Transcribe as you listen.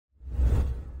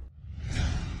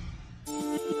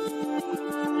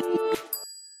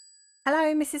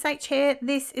Hello, Mrs. H here.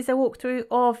 This is a walkthrough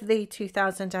of the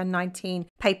 2019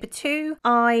 paper 2.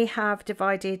 I have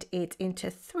divided it into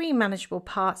 3 manageable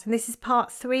parts, and this is part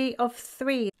 3 of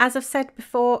 3. As I've said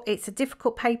before, it's a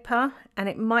difficult paper and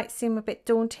it might seem a bit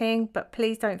daunting, but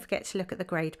please don't forget to look at the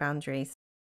grade boundaries.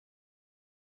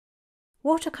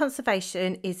 Water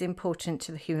conservation is important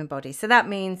to the human body, so that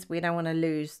means we don't want to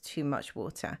lose too much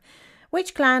water.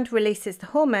 Which gland releases the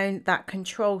hormone that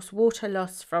controls water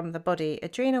loss from the body?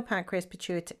 Adrenal, pancreas,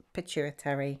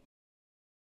 pituitary.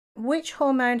 Which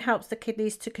hormone helps the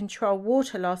kidneys to control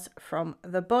water loss from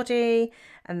the body?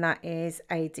 And that is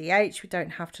ADH. We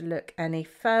don't have to look any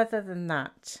further than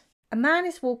that. A man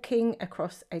is walking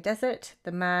across a desert.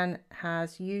 The man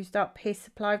has used up his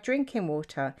supply of drinking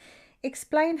water.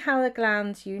 Explain how the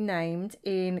glands you named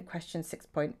in question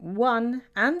 6.1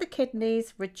 and the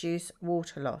kidneys reduce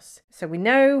water loss. So we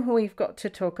know we've got to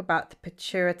talk about the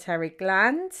pituitary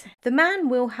gland. The man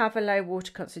will have a low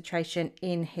water concentration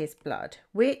in his blood,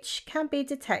 which can be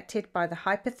detected by the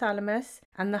hypothalamus,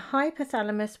 and the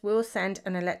hypothalamus will send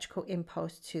an electrical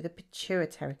impulse to the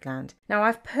pituitary gland. Now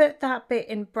I've put that bit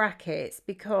in brackets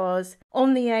because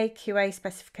on the AQA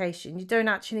specification you don't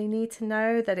actually need to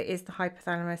know that it is the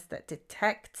hypothalamus that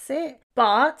detects it,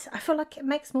 but I feel like it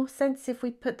makes more sense if we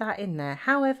put that in there.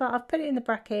 However, I've put it in the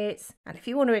brackets, and if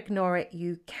you want to ignore it,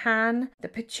 you can. The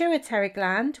pituitary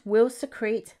gland will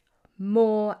secrete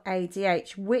more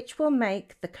ADH, which will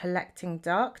make the collecting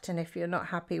duct, and if you're not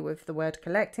happy with the word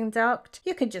collecting duct,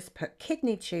 you can just put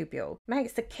kidney tubule.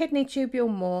 Makes the kidney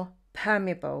tubule more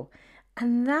permeable,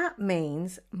 and that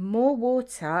means more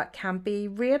water can be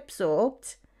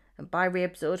reabsorbed. And by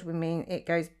reabsorbed, we mean it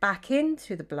goes back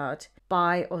into the blood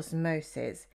by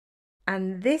osmosis.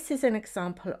 And this is an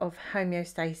example of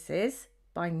homeostasis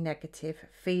by negative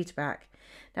feedback.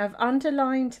 Now, I've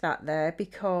underlined that there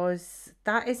because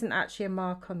that isn't actually a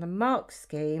mark on the mark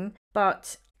scheme,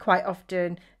 but quite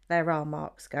often there are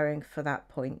marks going for that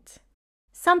point.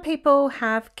 Some people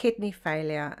have kidney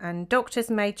failure, and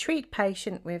doctors may treat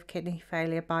patient with kidney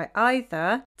failure by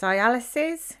either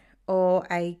dialysis or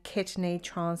a kidney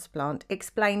transplant.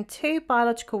 Explain 2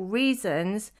 biological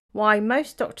reasons why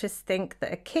most doctors think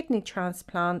that a kidney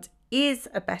transplant is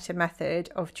a better method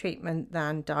of treatment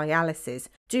than dialysis.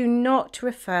 Do not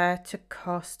refer to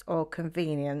cost or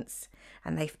convenience.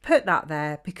 And they've put that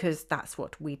there because that's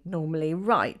what we'd normally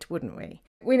write, wouldn't we?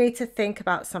 We need to think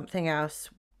about something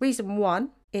else. Reason 1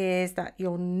 is that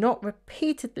you're not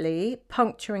repeatedly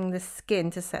puncturing the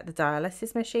skin to set the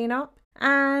dialysis machine up.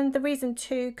 And the reason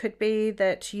 2 could be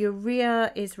that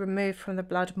urea is removed from the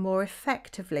blood more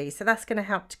effectively. So that's going to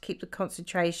help to keep the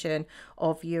concentration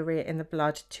of urea in the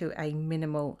blood to a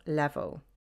minimal level.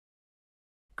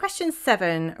 Question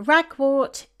 7.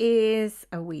 Ragwort is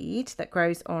a weed that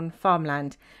grows on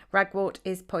farmland. Ragwort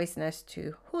is poisonous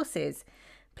to horses.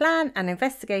 Plan an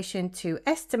investigation to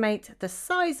estimate the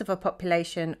size of a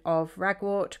population of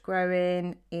ragwort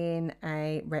growing in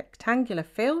a rectangular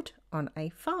field on a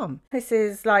farm. This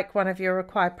is like one of your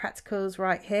required practicals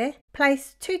right here.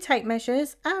 Place 2 tape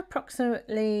measures at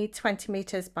approximately 20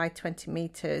 meters by 20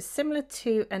 meters, similar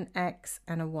to an X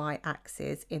and a Y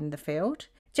axis in the field.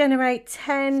 Generate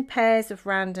 10 pairs of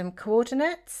random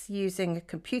coordinates using a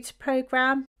computer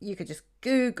program. You could just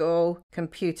Google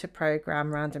computer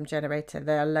program random generator.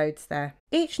 There are loads there.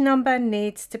 Each number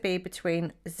needs to be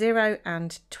between 0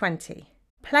 and 20.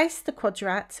 Place the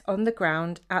quadrat on the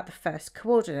ground at the first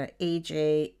coordinate,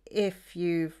 e.g. if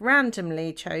you've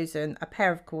randomly chosen a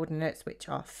pair of coordinates which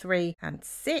are 3 and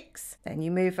 6, then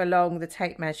you move along the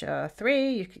tape measure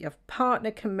 3, your partner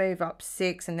can move up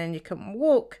 6, and then you can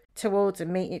walk towards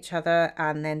and meet each other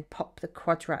and then pop the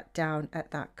quadrat down at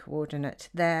that coordinate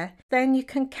there. Then you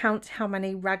can count how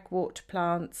many ragwort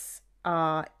plants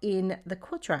are in the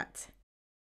quadrat.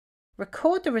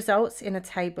 Record the results in a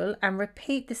table and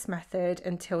repeat this method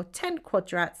until 10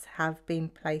 quadrats have been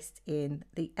placed in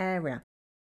the area.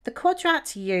 The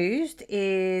quadrat used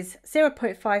is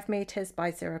 0.5 meters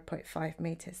by 0.5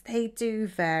 meters. They do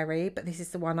vary, but this is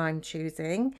the one I'm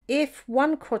choosing. If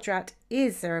one quadrat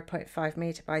is 0.5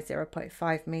 meter by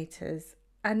 0.5 meters,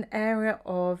 an area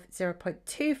of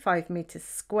 0.25 meters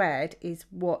squared is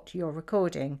what you're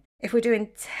recording. If we're doing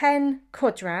 10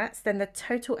 quadrats, then the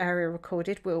total area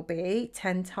recorded will be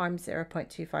 10 times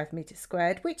 0.25 meters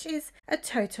squared, which is a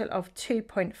total of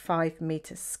 2.5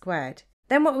 meters squared.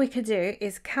 Then what we could do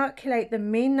is calculate the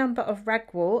mean number of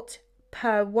ragwort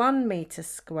per 1 meter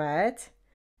squared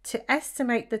To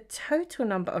estimate the total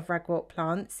number of ragwort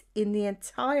plants in the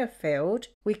entire field,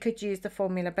 we could use the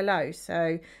formula below.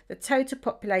 So the total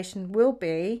population will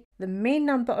be the mean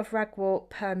number of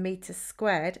ragwort per metre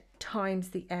squared times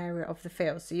the area of the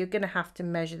field. So you're going to have to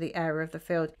measure the area of the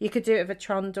field. You could do it with a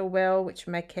trundle wheel, which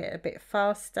would make it a bit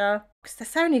faster. Because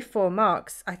there's only 4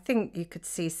 marks, I think you could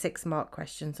see 6 mark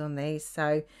questions on these.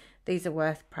 So these are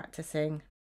worth practicing.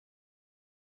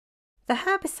 The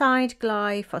herbicide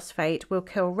glyphosate will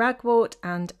kill ragwort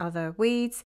and other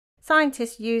weeds.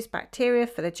 Scientists use bacteria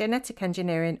for the genetic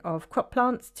engineering of crop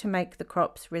plants to make the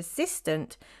crops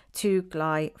resistant to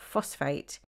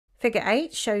glyphosate. Figure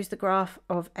 8 shows the graph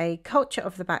of a culture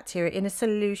of the bacteria in a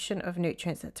solution of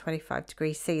nutrients at 25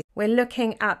 degrees C. We're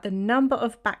looking at the number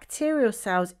of bacterial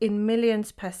cells in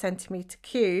millions per centimetre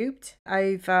cubed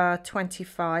over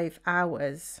 25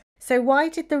 hours. So why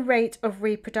did the rate of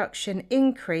reproduction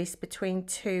increase between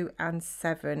 2 and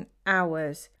 7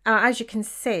 hours? As you can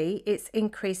see, it's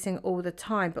increasing all the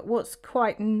time. But what's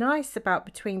quite nice about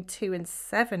between 2 and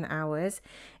 7 hours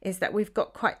is that we've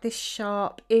got quite this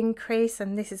sharp increase,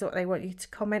 and this is what they want you to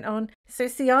comment on. So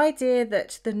it's the idea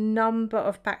that the number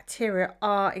of bacteria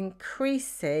are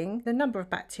increasing, so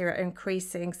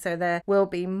there will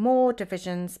be more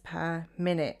divisions per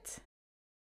minute.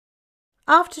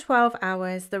 After 12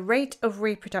 hours, the rate of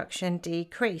reproduction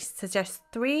decreased. Suggests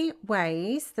 3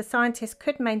 ways the scientists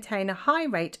could maintain a high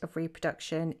rate of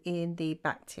reproduction in the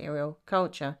bacterial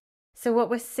culture. So what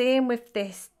we're seeing with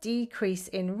this decrease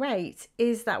in rate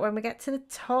is that when we get to the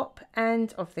top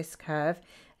end of this curve,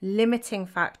 limiting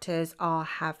factors are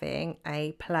having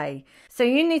a play. So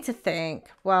you need to think,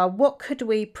 well, what could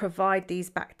we provide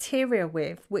these bacteria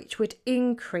with which would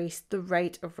increase the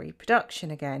rate of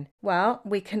reproduction again? Well,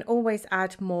 we can always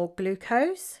add more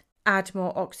glucose, add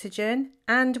more oxygen,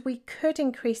 and we could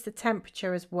increase the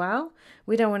temperature as well.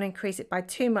 We don't want to increase it by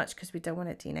too much because we don't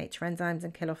want to denature enzymes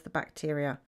and kill off the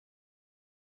bacteria.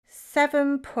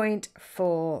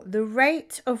 7.4. The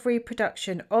rate of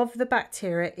reproduction of the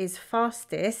bacteria is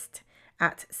fastest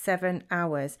at 7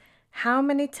 hours. How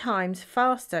many times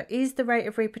faster is the rate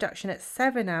of reproduction at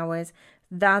 7 hours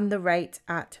than the rate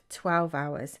at 12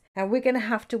 hours? Now we're going to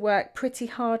have to work pretty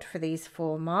hard for these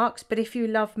 4 marks, but if you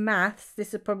love maths,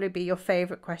 this would probably be your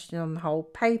favourite question on the whole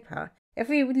paper. If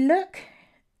we look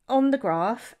on the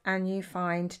graph and you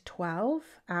find 12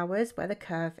 hours where the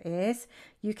curve is,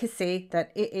 you can see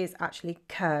that it is actually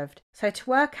curved. So to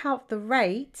work out the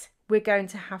rate, we're going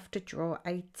to have to draw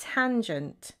a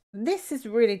tangent. This is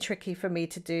really tricky for me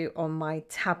to do on my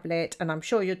tablet, and I'm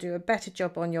sure you'll do a better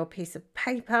job on your piece of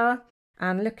paper.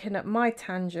 And looking at my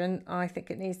tangent, I think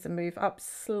it needs to move up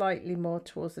slightly more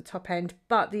towards the top end.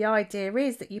 But the idea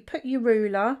is that you put your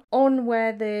ruler on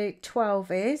where the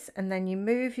 12 is, and then you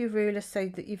move your ruler so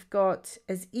that you've got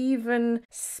as even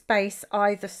space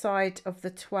either side of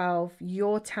the 12,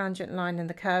 your tangent line and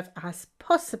the curve, as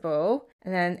possible.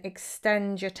 And then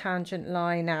extend your tangent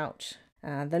line out.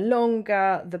 The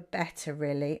longer, the better,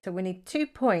 really. So we need 2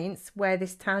 points where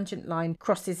this tangent line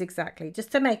crosses exactly,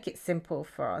 just to make it simple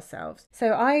for ourselves.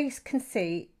 So I can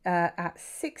see at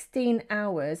 16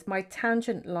 hours, my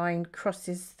tangent line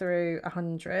crosses through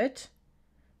 100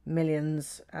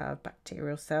 millions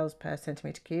bacterial cells per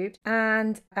centimetre cubed.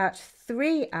 And at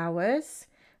 3 hours,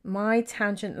 my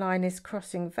tangent line is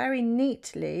crossing very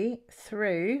neatly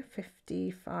through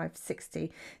 55,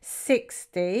 60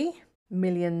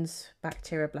 millions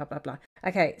bacteria, blah, blah, blah.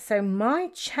 Okay, so my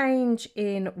change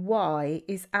in Y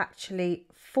is actually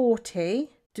 40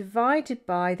 divided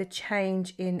by the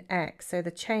change in X. So the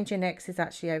change in X is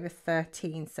actually over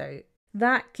 13. So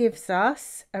that gives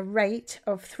us a rate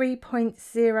of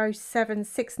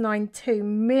 3.07692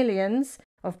 millions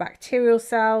of bacterial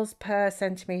cells per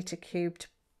centimetre cubed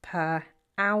per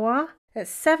hour. At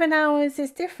 7 hours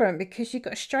is different because you've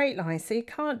got a straight line, so you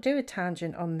can't do a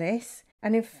tangent on this.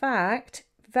 And in fact,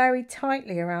 very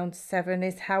tightly around 7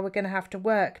 is how we're going to have to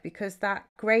work, because that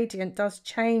gradient does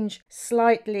change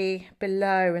slightly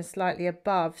below and slightly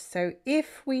above. So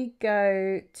if we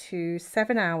go to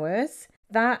 7 hours,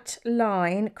 that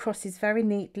line crosses very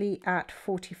neatly at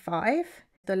 45.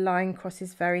 The line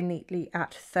crosses very neatly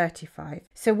at 35.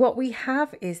 So what we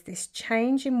have is this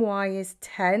change in Y is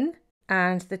 10.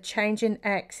 And the change in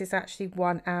X is actually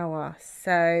 1 hour.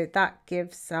 So that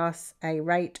gives us a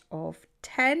rate of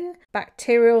 10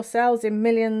 bacterial cells in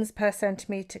millions per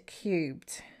centimetre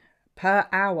cubed per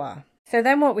hour. So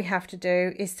then what we have to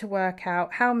do is to work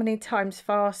out how many times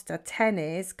faster 10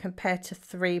 is compared to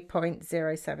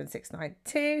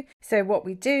 3.07692. So what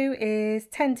we do is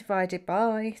 10 divided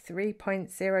by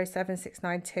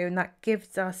 3.07692, and that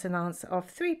gives us an answer of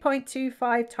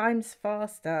 3.25 times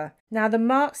faster. Now the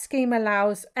mark scheme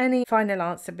allows any final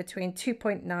answer between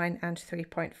 2.9 and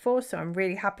 3.4, so I'm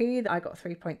really happy that I got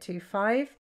 3.25.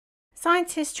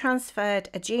 Scientists transferred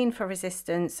a gene for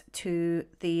resistance to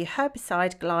the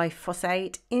herbicide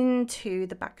glyphosate into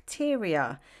the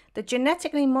bacteria. The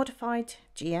genetically modified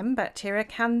GM bacteria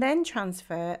can then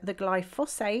transfer the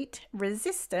glyphosate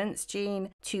resistance gene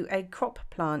to a crop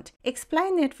plant.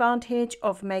 Explain the advantage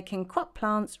of making crop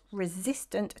plants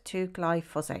resistant to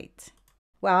glyphosate.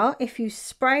 Well, if you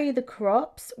spray the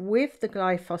crops with the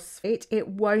glyphosate, it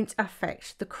won't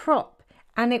affect the crop,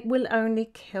 and it will only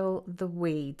kill the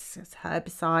weeds, as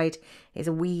herbicide is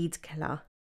a weed killer.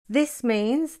 This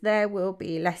means there will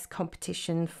be less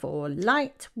competition for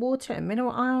light, water and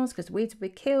mineral ions because weeds will be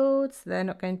killed. So they're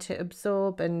not going to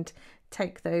absorb and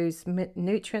take those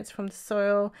nutrients from the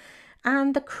soil,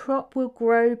 and the crop will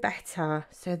grow better,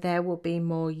 so there will be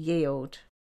more yield.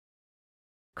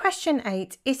 Question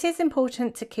 8. It is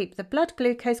important to keep the blood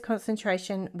glucose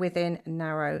concentration within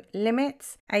narrow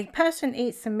limits. A person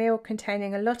eats a meal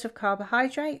containing a lot of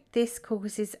carbohydrate. This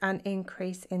causes an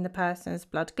increase in the person's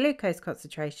blood glucose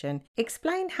concentration.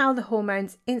 Explain how the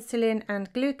hormones insulin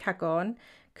and glucagon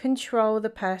control the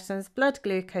person's blood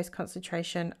glucose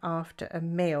concentration after a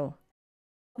meal.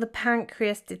 The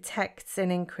pancreas detects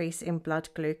an increase in blood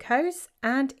glucose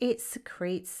and it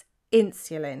secretes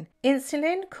insulin.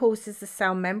 Insulin causes the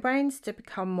cell membranes to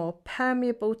become more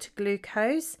permeable to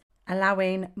glucose,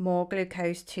 allowing more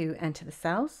glucose to enter the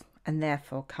cells and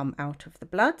therefore come out of the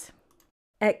blood.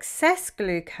 Excess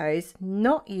glucose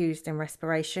not used in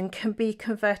respiration can be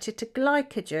converted to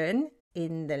glycogen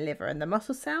in the liver and the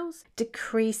muscle cells,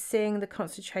 decreasing the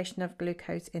concentration of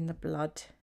glucose in the blood.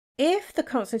 If the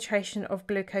concentration of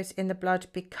glucose in the blood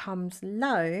becomes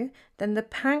low, then the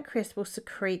pancreas will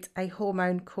secrete a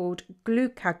hormone called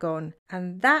glucagon,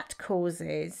 and that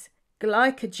causes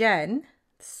glycogen,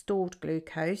 stored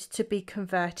glucose, to be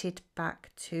converted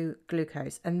back to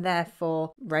glucose and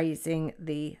therefore raising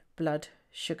the blood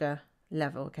sugar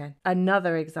level again.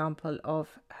 Another example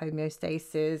of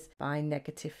homeostasis by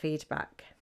negative feedback.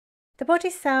 The body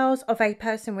cells of a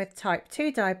person with type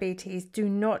 2 diabetes do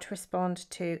not respond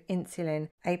to insulin.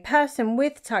 A person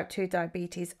with type 2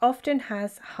 diabetes often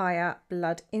has higher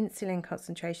blood insulin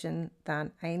concentration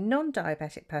than a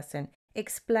non-diabetic person.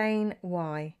 Explain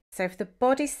why. So if the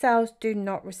body cells do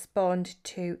not respond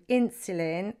to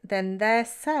insulin, then their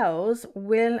cells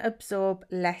will absorb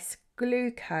less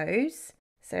glucose.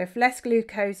 So if less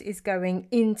glucose is going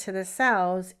into the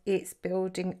cells, it's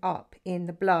building up in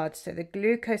the blood. So the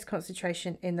glucose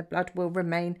concentration in the blood will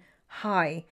remain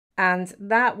high, and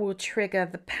that will trigger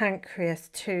the pancreas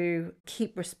to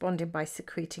keep responding by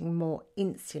secreting more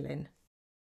insulin.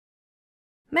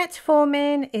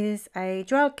 Metformin is a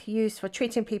drug used for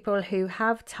treating people who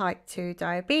have type 2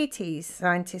 diabetes.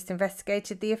 Scientists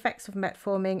investigated the effects of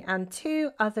metformin and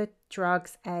 2 other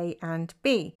drugs, A and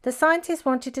B. The scientists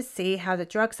wanted to see how the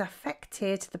drugs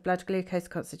affected the blood glucose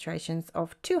concentrations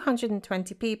of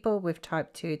 220 people with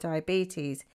type 2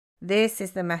 diabetes. This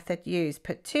is the method used.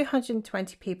 Put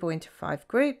 220 people into 5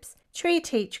 groups.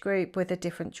 Treat each group with a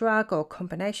different drug or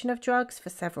combination of drugs for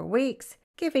several weeks.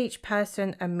 Give each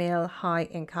person a meal high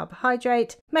in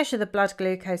carbohydrate. Measure the blood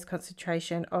glucose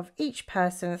concentration of each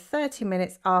person 30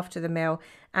 minutes after the meal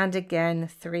and again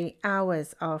 3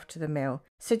 hours after the meal.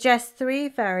 Suggest 3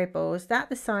 variables that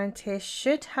the scientists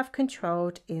should have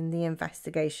controlled in the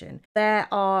investigation. There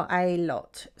are a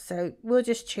lot, so we'll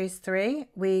just choose 3.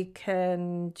 We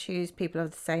can choose people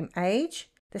of the same age,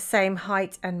 the same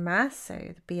height and mass,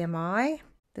 so the BMI,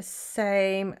 the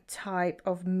same type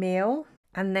of meal.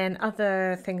 And then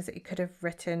other things that you could have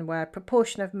written were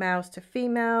proportion of males to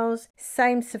females,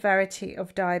 same severity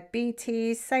of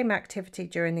diabetes, same activity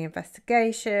during the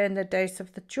investigation, the dose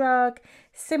of the drug,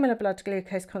 similar blood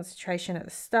glucose concentration at the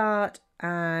start,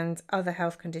 and other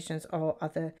health conditions or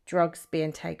other drugs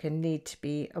being taken need to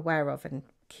be aware of and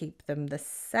keep them the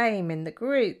same in the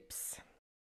groups.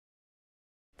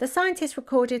 The scientists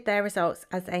recorded their results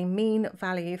as a mean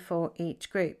value for each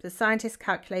group. The scientists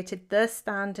calculated the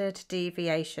standard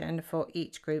deviation for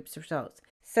each group's results.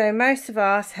 So most of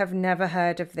us have never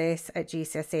heard of this at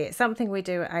GCSE. It's something we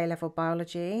do at A-level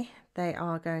biology. They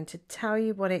are going to tell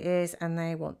you what it is and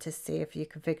they want to see if you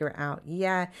can figure it out.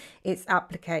 Yeah, it's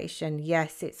application.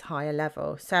 Yes, it's higher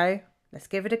level. So Let's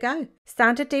give it a go.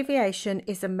 Standard deviation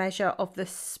is a measure of the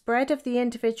spread of the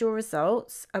individual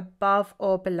results above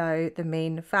or below the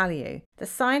mean value. The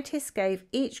scientists gave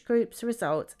each group's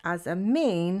results as a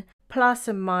mean plus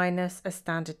or minus a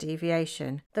standard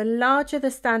deviation. The larger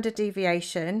the standard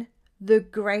deviation, the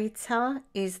greater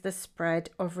is the spread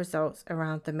of results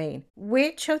around the mean.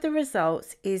 Which of the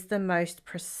results is the most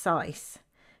precise?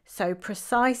 So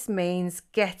precise means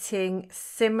getting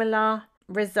similar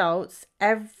results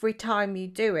every time you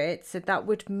do it, so that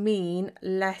would mean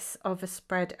less of a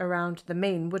spread around the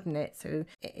mean, wouldn't it? So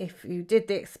if you did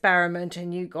the experiment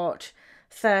and you got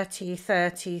 30,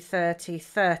 30, 30,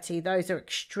 30, those are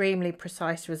extremely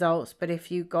precise results. But if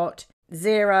you got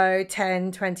 0,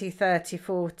 10, 20, 30,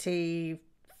 40,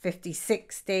 50,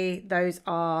 60, those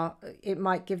are, it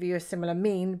might give you a similar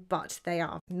mean, but they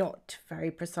are not very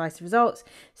precise results.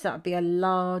 So that would be a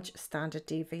large standard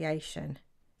deviation.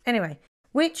 Anyway,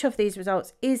 which of these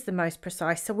results is the most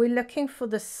precise? So we're looking for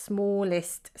the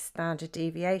smallest standard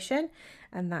deviation,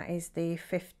 and that is the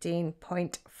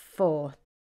 15.4.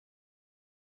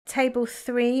 Table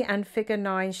 3 and figure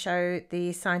 9 show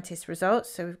the scientists' results.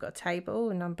 So we've got a table,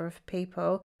 a number of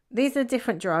people. These are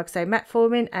different drugs. So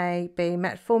metformin A, B,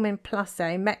 metformin plus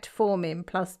A, metformin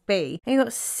plus B. And you've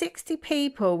got 60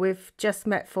 people with just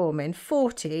metformin,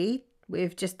 40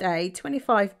 with just A,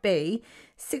 25 B,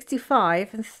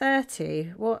 65 and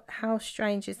 30. How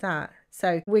strange is that?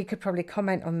 So we could probably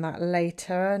comment on that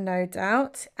later, no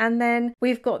doubt. And then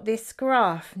we've got this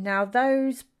graph. Now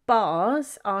those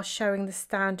bars are showing the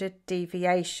standard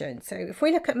deviation. So if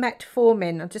we look at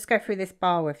metformin, I'll just go through this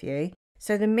bar with you.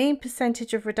 So the mean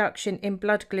percentage of reduction in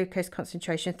blood glucose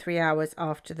concentration 3 hours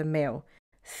after the meal.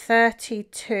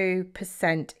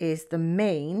 32% is the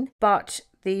mean, but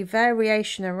the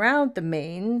variation around the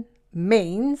mean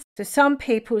means, so some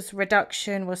people's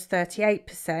reduction was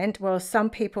 38%, while some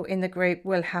people in the group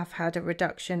will have had a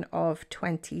reduction of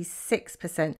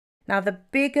 26%. Now the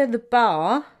bigger the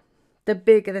bar, the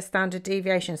bigger the standard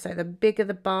deviation. So the bigger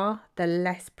the bar, the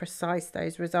less precise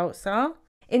those results are.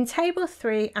 In Table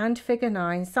 3 and Figure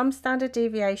 9, some standard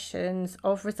deviations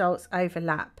of results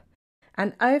overlap.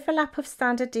 An overlap of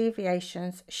standard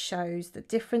deviations shows the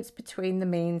difference between the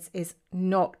means is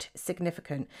not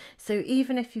significant. So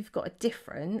even if you've got a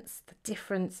difference, the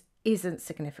difference isn't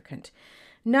significant.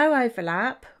 No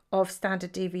overlap of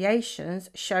standard deviations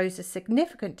shows a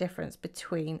significant difference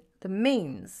between the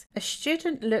means. A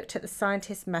student looked at the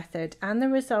scientist's method and the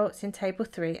results in Table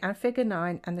 3 and Figure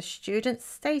 9, and the student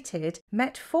stated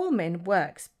metformin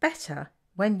works better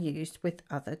when used with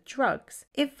other drugs.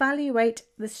 Evaluate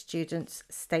the student's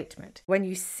statement. When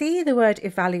you see the word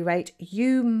evaluate,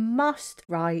 you must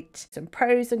write some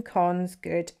pros and cons,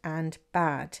 good and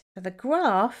bad. So the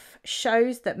graph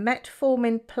shows that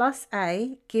metformin plus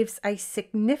A gives a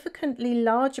significantly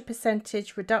larger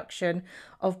percentage reduction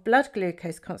of blood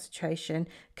glucose concentration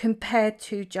compared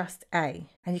to just A.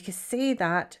 And you can see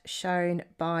that shown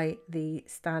by the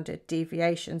standard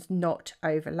deviations not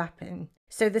overlapping.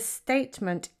 So the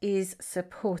statement is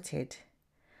supported.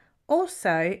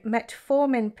 Also,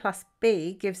 metformin plus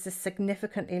B gives a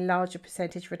significantly larger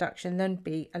percentage reduction than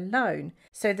B alone.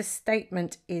 So the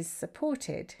statement is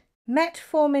supported.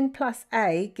 Metformin plus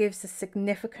A gives a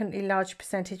significantly larger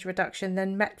percentage reduction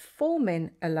than metformin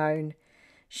alone,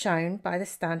 shown by the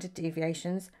standard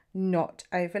deviations not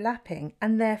overlapping,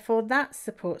 and therefore that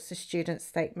supports the student's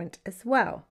statement as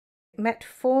well.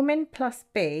 Metformin plus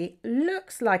B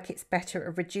looks like it's better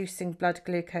at reducing blood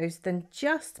glucose than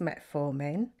just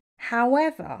metformin.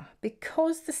 However,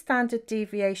 because the standard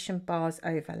deviation bars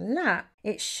overlap,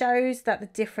 it shows that the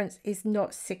difference is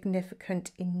not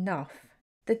significant enough.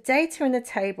 The data in the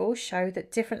table show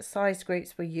that different size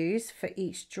groups were used for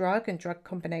each drug and drug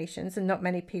combinations, and not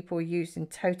many people were used in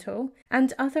total.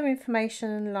 And other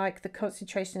information like the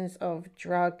concentrations of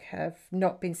drug have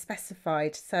not been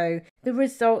specified, so the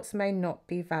results may not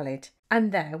be valid.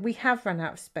 And there, we have run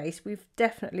out of space. We've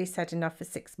definitely said enough for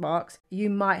 6 marks.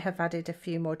 You might have added a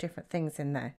few more different things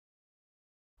in there.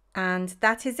 And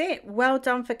that is it. Well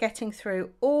done for getting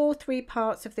through all 3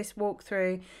 parts of this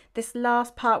walkthrough. This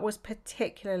last part was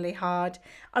particularly hard.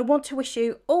 I want to wish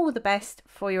you all the best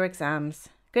for your exams.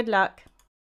 Good luck.